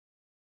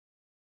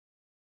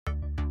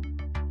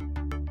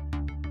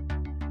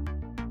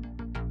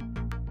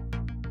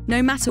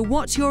No matter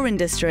what your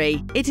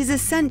industry, it is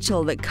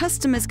essential that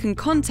customers can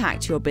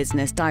contact your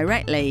business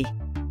directly.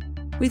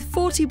 With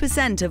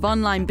 40% of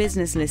online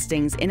business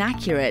listings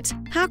inaccurate,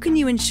 how can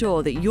you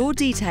ensure that your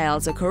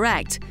details are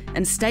correct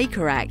and stay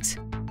correct?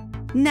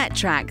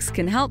 NetTrackz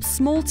can help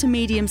small to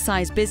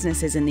medium-sized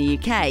businesses in the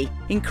UK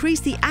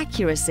increase the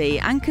accuracy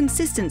and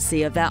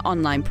consistency of their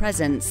online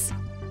presence.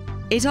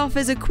 It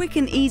offers a quick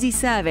and easy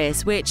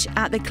service which,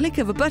 at the click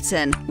of a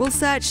button, will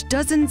search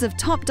dozens of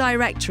top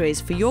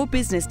directories for your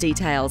business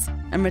details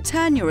and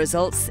return your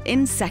results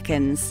in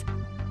seconds.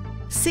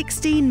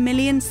 16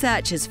 million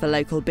searches for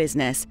local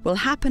business will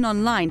happen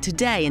online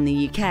today in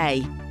the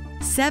UK.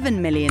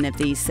 7 million of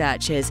these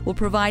searches will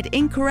provide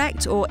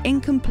incorrect or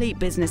incomplete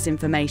business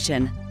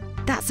information.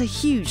 That's a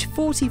huge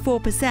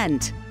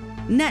 44%.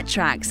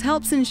 NetTrackz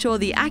helps ensure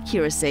the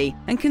accuracy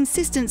and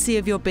consistency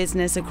of your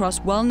business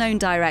across well-known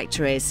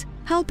directories,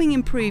 helping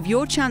improve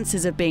your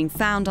chances of being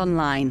found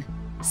online.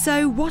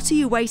 So what are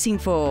you waiting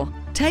for?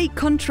 Take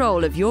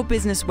control of your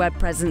business web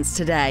presence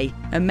today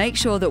and make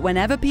sure that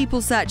whenever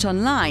people search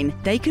online,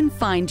 they can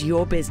find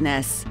your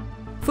business.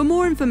 For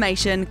more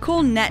information,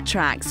 call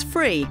NetTrackz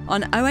free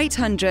on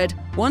 0800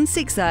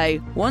 160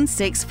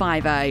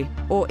 1650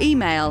 or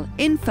email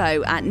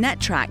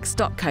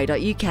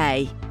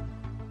info@nettrackz.co.uk.